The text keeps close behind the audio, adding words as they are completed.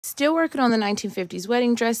Still working on the 1950s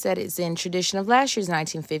wedding dress that is in tradition of last year's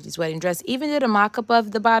 1950s wedding dress. Even did a mock-up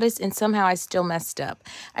of the bodice, and somehow I still messed up.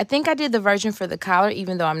 I think I did the version for the collar,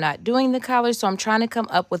 even though I'm not doing the collar, so I'm trying to come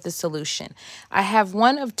up with a solution. I have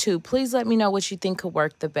one of two. Please let me know what you think could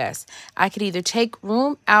work the best. I could either take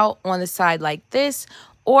room out on the side like this,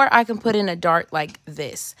 or I can put in a dart like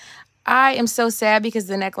this. I am so sad because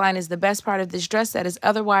the neckline is the best part of this dress that is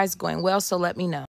otherwise going well, so let me know.